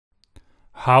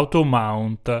how to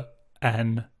mount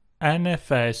an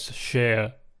NFS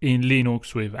share in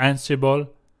Linux with Ansible,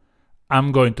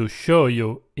 I'm going to show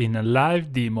you in a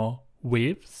live demo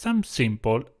with some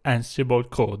simple Ansible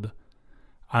code.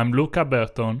 I'm Luca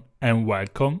Berton and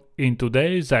welcome in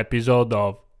today's episode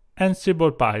of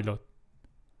Ansible Pilot.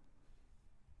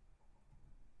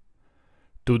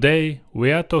 Today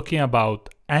we are talking about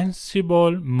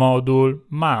Ansible module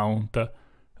mount.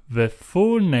 The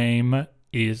full name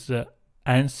is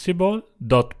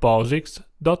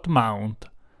ansible.posix.mount,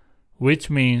 which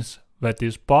means that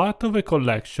is part of a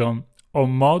collection of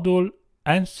module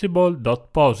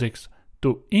ansible.posix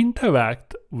to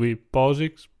interact with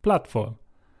POSIX platform.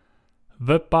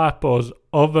 The purpose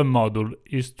of the module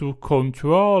is to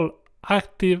control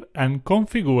active and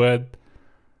configured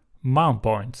mount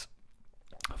points.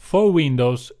 For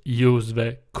Windows, use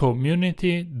the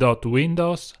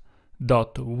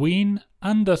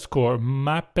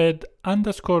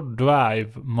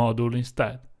community.windows.win_mapped_drive module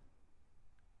instead.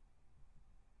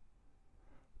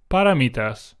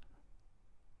 Parameters.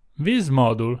 This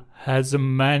module has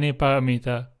many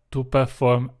parameters to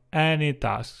perform any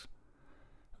task.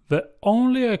 The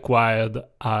only required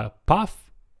are path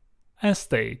and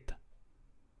state.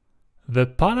 The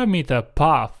parameter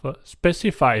path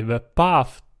specifies the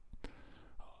path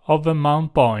of the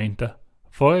mount point,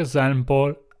 for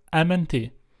example,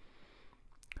 MNT.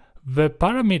 The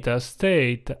parameter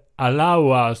state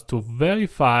allows us to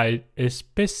verify a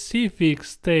specific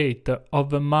state of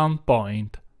the mount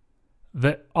point.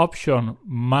 The option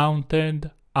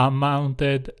mounted,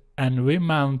 unmounted, and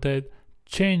remounted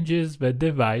changes the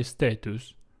device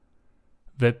status.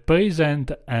 The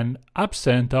present and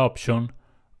absent option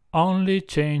only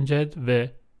changed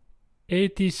the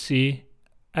etc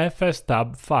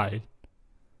fstab file.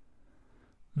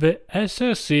 The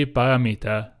src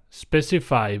parameter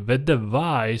specifies the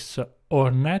device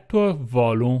or network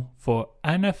volume for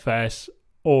NFS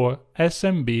or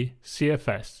SMB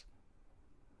CFS.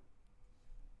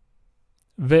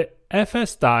 The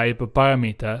fstype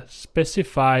parameter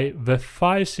specifies the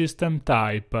file system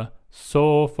type,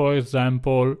 so for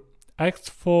example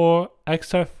X4,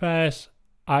 XFS,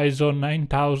 ISO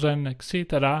 9000,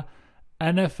 etc.,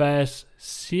 NFS,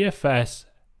 CFS,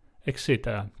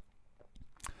 etc.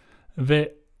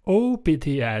 The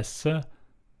OPTS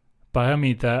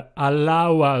parameter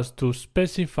allows us to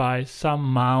specify some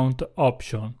mount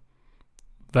options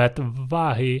that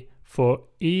vary for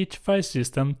each file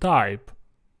system type.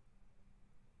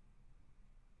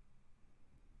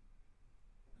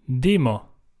 Demo.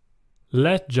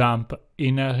 Let's jump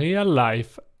in a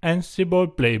real-life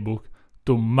Ansible playbook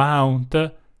to mount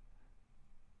an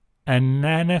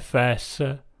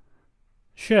NFS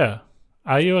share.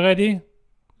 Are you ready?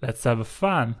 Let's have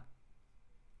fun.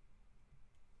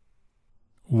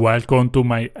 Welcome to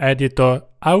my editor.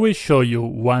 I will show you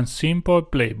one simple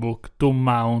playbook to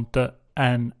mount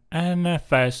an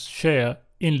NFS share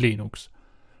in Linux.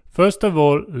 First of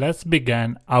all, let's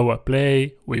begin our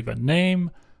play with a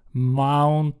name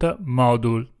mount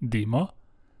module demo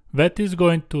that is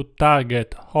going to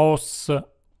target hosts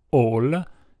all.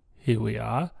 Here we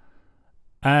are,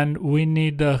 and we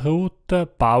need the root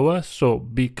power, so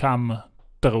become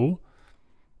true.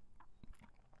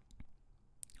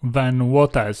 Then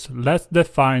what else? Let's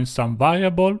define some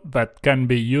variable that can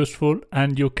be useful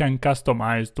and you can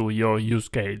customize to your use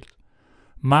case.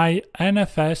 My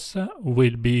NFS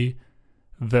will be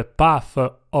the path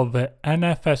of the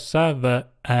NFS server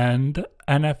and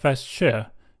NFS share.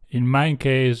 In my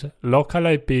case, local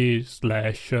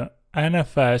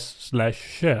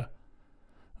IP/NFS/share.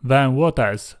 Then what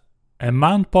else? A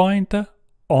mount point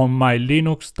on my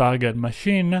Linux target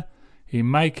machine. In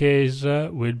my case,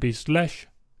 will be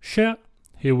 /share.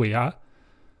 Here we are.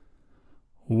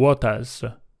 What else?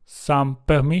 Some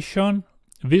permission.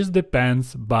 This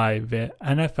depends by the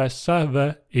NFS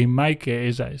server. In my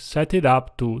case, I set it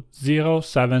up to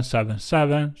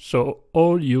 0777, so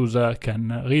all users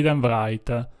can read and write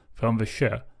from the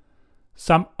share.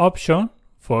 Some option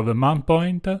for the mount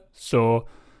point, so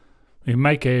in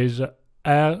my case,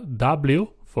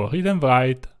 RW for read and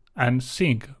write, and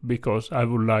sync, because I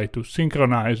would like to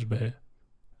synchronize the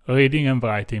reading and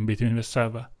writing between the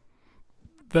server.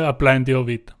 There are plenty of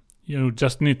it. You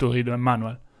just need to read the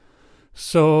manual.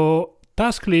 So,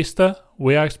 task list,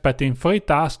 we are expecting 3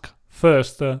 tasks.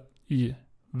 First,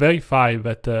 verify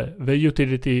that the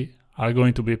utility are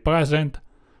going to be present.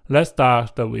 Let's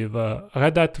start with a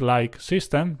Red Hat-like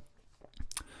system.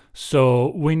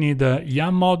 So, we need a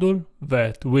YAM module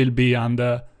that will be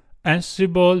under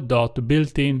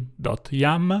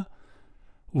ansible.builtin.yam.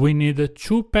 We need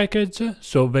 2 packages,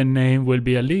 so the name will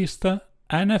be a list,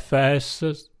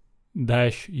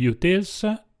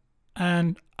 NFS-utils,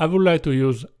 and I would like to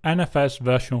use NFS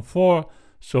version 4,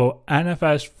 so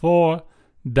NFS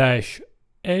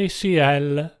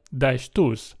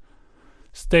 4-ACL-tools.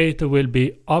 State will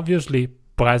be obviously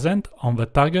present on the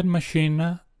target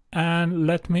machine, and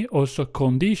let me also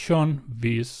condition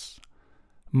this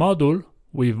module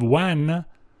with when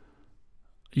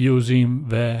using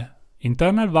the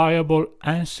internal variable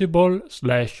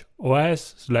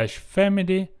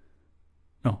ansible/os/family,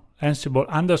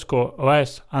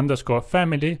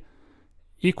 ansible_os_family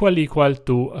equal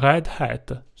to red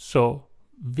hat. So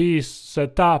this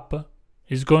setup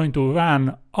is going to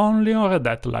run only on Red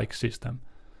Hat-like system.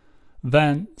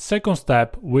 Then second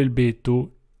step will be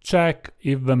to check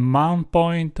if the mount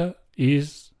point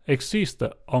exists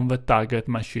on the target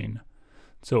machine.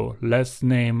 So let's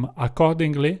name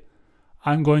accordingly.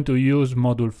 I'm going to use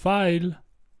module file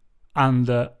and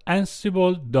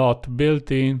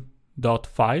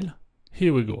ansible.builtin.file.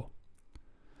 Here we go.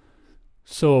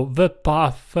 So the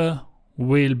path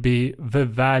will be the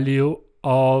value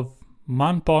of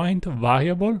mount point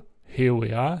variable. Here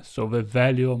we are. So the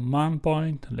value of mount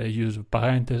point, let's use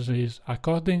parentheses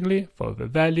accordingly for the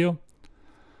value.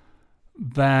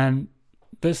 Then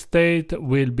the state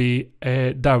will be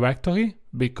a directory,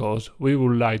 because we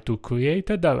would like to create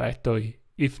a directory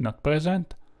if not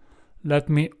present. Let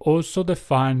me also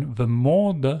define the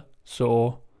mode,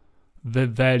 so the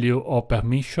value of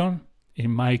permission,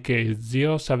 in my case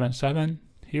 077,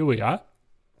 here we are.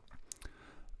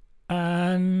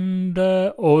 And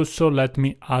also let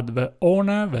me add the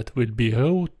owner, that will be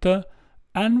root,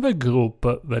 and the group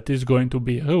that is going to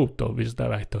be root of this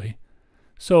directory.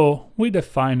 So we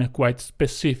define a quite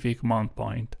specific mount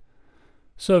point.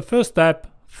 So first step,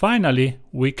 finally,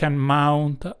 we can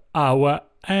mount our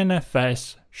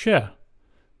NFS share.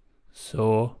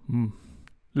 So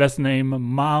let's name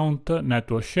mount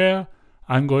network share.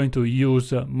 I'm going to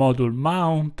use module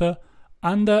mount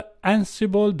under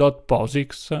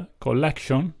ansible.posix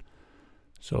collection.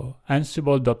 So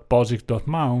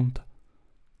ansible.posix.mount.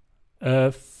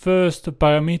 First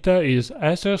parameter is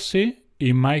src.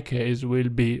 In my case will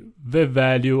be the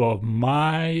value of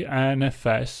my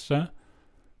NFS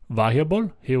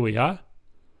variable. Here we are.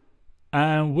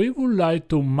 And we would like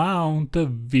to mount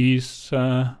this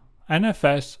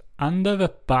NFS under the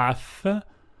path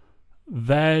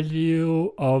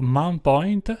value of mount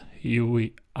point. Here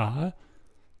we are.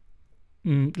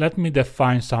 Let me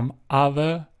define some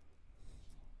other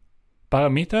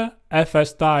parameter.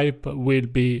 FS type will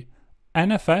be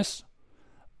NFS.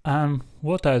 And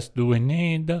what else do we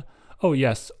need? Oh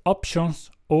yes, options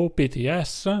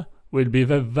OPTS will be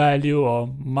the value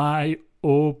of my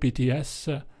OPTS.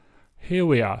 Here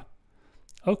we are.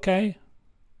 Okay.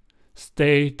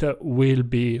 State will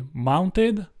be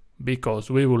mounted, because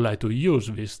we would like to use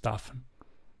this stuff,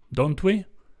 don't we?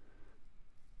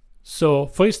 So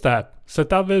first step,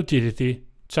 set up the utility,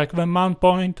 check the mount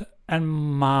point, and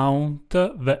mount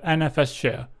the NFS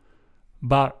share.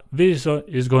 But this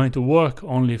is going to work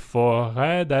only for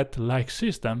Red Hat-like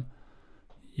system.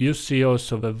 You see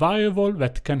also the variable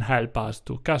that can help us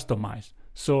to customize.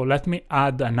 So let me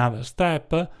add another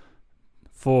step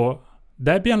for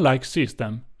Debian-like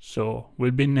system. So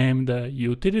will be named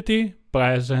utility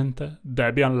present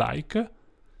Debian-like.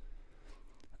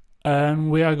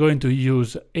 And we are going to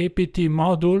use apt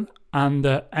module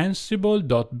under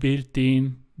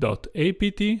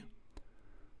ansible.builtin.apt.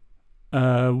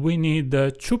 We need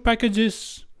two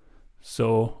packages,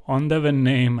 so under the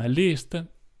name list,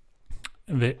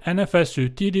 the NFS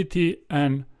utility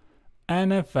and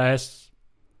NFS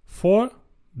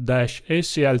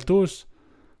 4-ACL tools,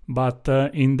 but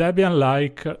in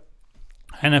Debian-like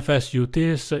NFS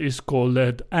utils is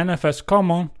called NFS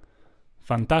common.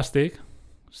 Fantastic.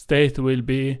 State will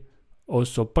be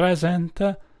also present,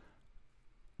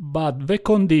 but the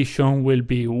condition will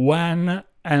be when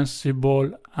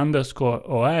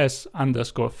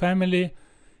ansible_os_family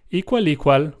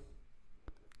equal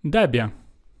Debian.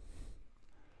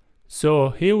 So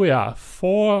here we are,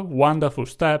 4 wonderful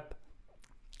steps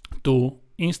to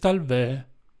install the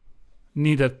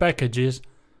needed packages,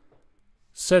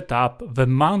 set up the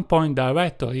mount point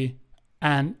directory,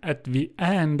 and at the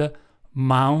end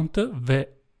mount the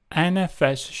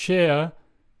NFS share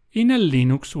in a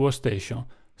Linux workstation.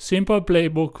 Simple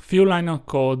playbook, few lines of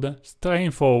code,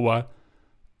 straightforward,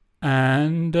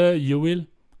 and you will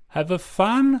have a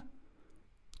fun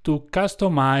to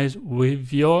customize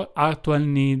with your actual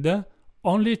need,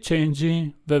 only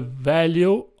changing the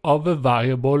value of a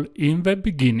variable in the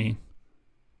beginning.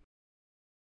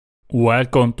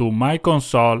 Welcome to my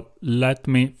console. Let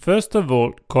me first of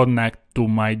all connect to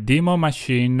my demo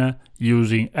machine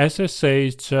using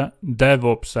SSH,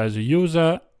 DevOps as a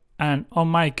user, and on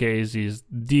my case is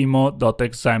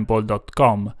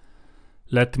demo.example.com.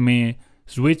 Let me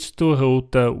switch to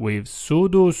root with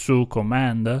sudo su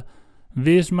command.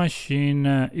 This machine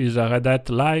is a Red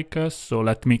Hat-like, so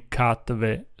let me cut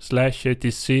the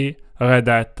 /etc Red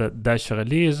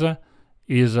Hat-release.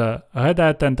 Is a Red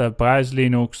Hat Enterprise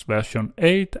Linux version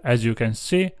 8, as you can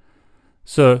see.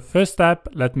 So first step,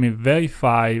 let me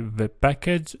verify the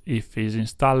package if it's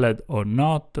installed or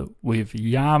not with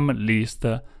yum list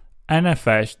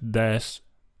nfs-utils.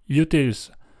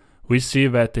 We see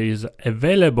that it is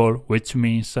available, which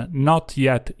means not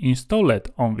yet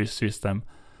installed on this system.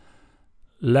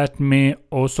 Let me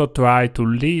also try to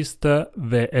list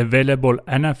the available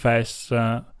NFS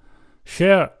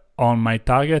share on my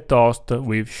target host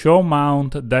with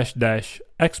show-mount --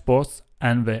 exports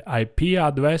and the IP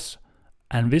address,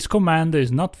 and this command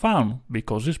is not found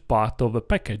because it's part of a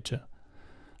package.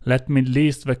 Let me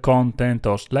list the content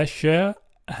of /share,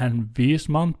 and this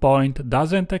mount point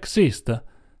doesn't exist.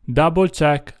 Double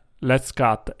check, let's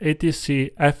cut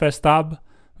etc fstab,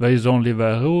 there is only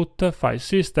the root file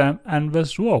system and the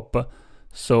swap,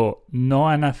 so no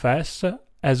NFS.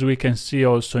 As we can see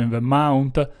also in the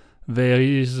mount, there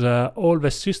is all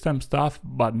the system stuff,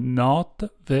 but not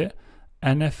the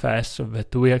NFS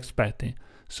that we are expecting.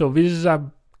 So this is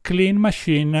a clean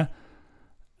machine.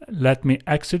 Let me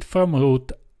exit from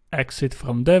root, exit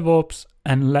from DevOps,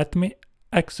 and let me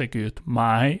execute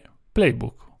my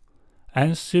playbook.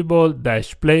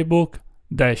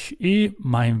 ansible-playbook-e,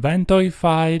 my inventory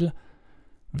file,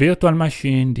 virtual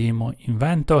machine demo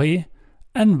inventory,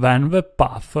 and then the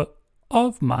path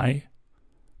of my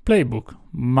playbook,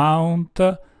 mount,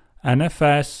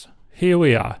 NFS. Here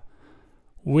we are.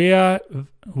 We are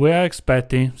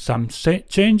expecting some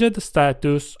changed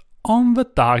status on the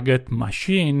target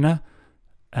machine,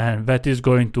 and that is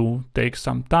going to take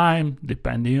some time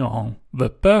depending on the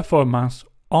performance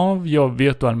of your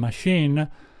virtual machine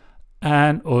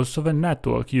and also the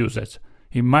network usage.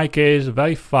 In my case,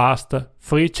 very fast,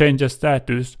 free change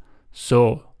status,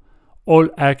 so all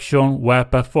actions were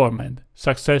performed.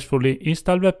 Successfully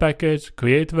install the package,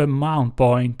 create the mount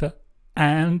point,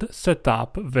 and set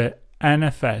up the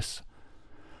NFS.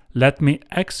 Let me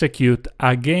execute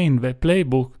again the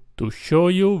playbook to show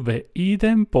you the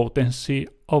hidden potency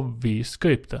of this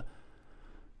script.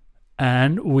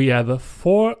 And we have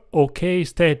 4 OK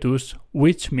status,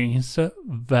 which means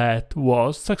that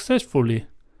was successfully,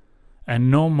 and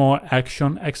no more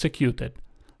action executed.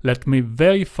 Let me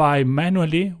verify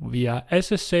manually via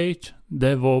SSH,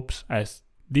 DevOps as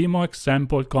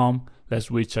demo.example.com. Let's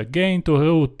switch again to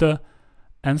root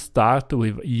and start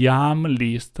with yum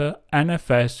list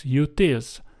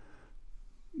nfs-utils.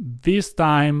 This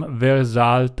time the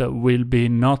result will be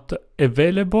not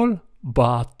available,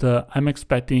 but I'm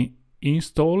expecting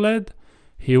installed.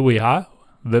 Here we are.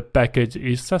 The package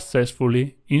is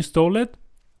successfully installed.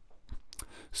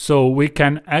 So we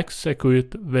can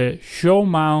execute the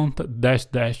show-mount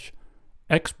 --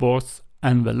 exports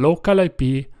and the local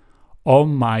IP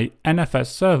on my NFS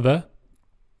server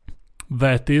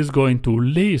that is going to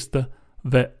list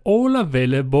the all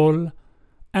available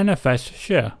NFS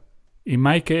share. In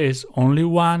my case, only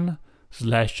one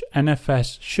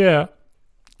 /NFS share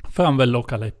from the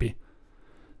local IP.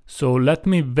 So let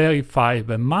me verify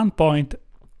the mount point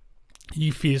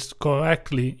if it's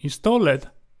correctly installed.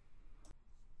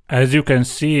 As you can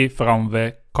see from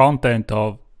the content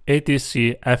of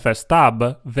etc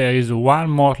fstab, there is one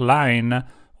more line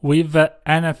with the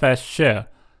NFS share.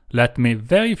 Let me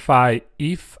verify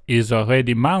if is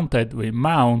already mounted with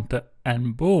mount,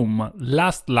 and boom,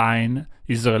 last line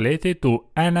is related to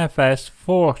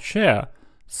NFS4 share,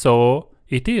 so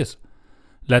it is.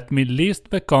 Let me list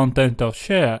the content of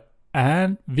share,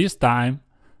 and this time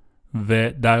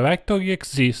the directory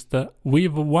exists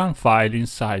with one file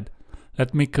inside.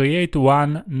 Let me create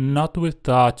one, not with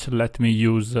touch, let me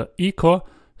use echo,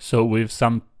 so with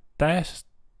some text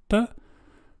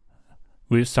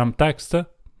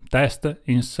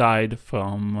inside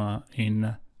from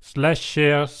in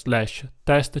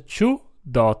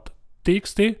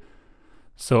 /share/test2.txt.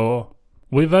 So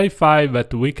we verify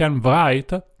that we can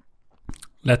write.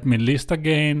 Let me list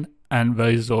again, and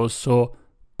there is also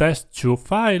test2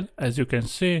 file, as you can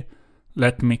see.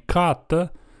 Let me cut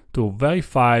to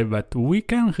verify that we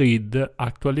can read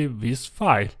actually this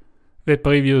file. The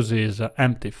previous is an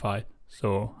empty file,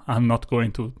 so I'm not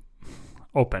going to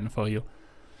open for you.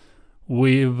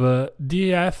 With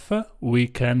df we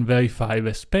can verify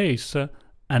the space,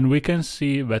 and we can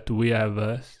see that we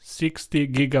have 60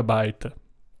 GB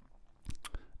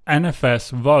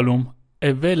NFS volume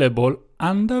available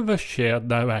under the shared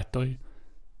directory.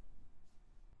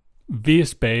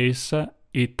 This space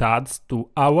it adds to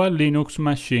our Linux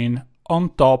machine on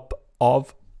top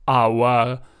of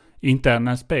our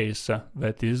internal space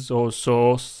that is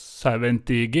also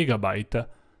 70 GB.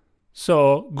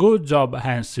 So good job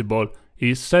Ansible,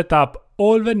 it set up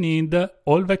all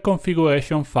the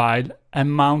configuration file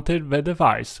and mounted the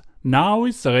device. Now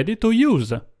it's ready to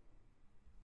use.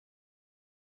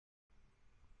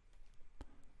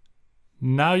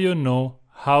 Now you know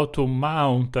how to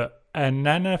mount an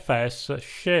NFS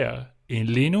share in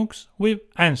Linux with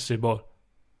Ansible.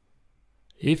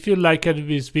 If you liked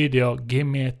this video, give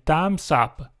me a thumbs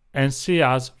up and see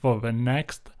us for the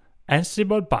next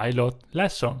Ansible pilot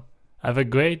lesson. Have a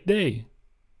great day!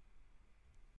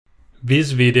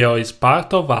 This video is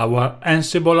part of our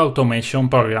Ansible automation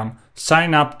program.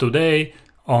 Sign up today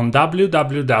on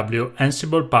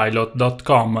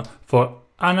www.ansiblepilot.com for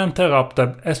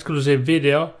uninterrupted exclusive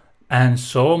video and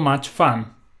so much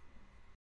fun!